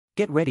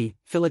Get ready,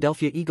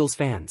 Philadelphia Eagles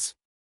fans.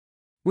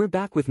 We're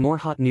back with more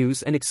hot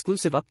news and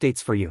exclusive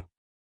updates for you.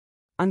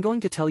 I'm going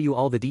to tell you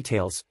all the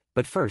details,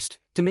 but first,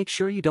 to make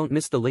sure you don't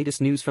miss the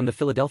latest news from the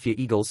Philadelphia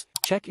Eagles,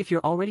 check if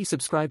you're already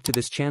subscribed to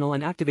this channel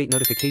and activate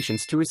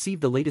notifications to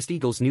receive the latest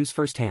Eagles news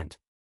firsthand.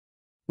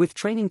 With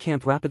training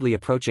camp rapidly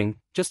approaching,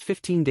 just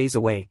 15 days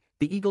away,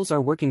 the Eagles are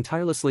working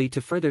tirelessly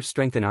to further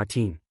strengthen our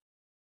team.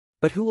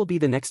 But who will be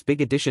the next big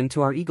addition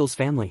to our Eagles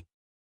family?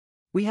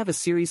 We have a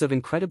series of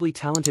incredibly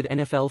talented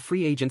NFL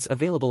free agents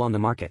available on the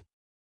market.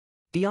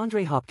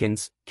 DeAndre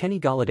Hopkins,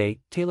 Kenny Golladay,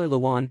 Taylor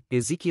Lewan,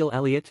 Ezekiel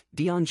Elliott,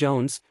 Deion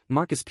Jones,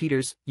 Marcus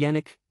Peters,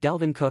 Yannick,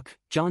 Dalvin Cook,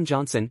 John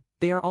Johnson,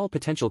 they are all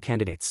potential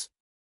candidates.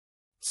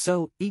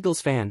 So, Eagles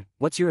fan,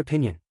 what's your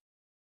opinion?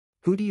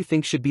 Who do you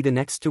think should be the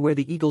next to wear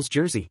the Eagles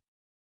jersey?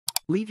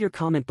 Leave your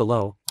comment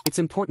below, it's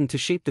important to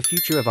shape the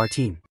future of our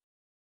team.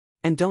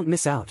 And don't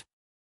miss out.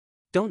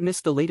 Don't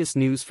miss the latest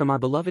news from our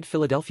beloved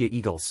Philadelphia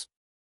Eagles.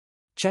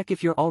 Check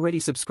if you're already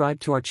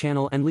subscribed to our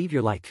channel and leave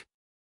your like.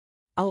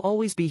 I'll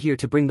always be here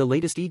to bring the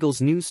latest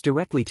Eagles news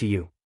directly to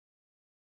you.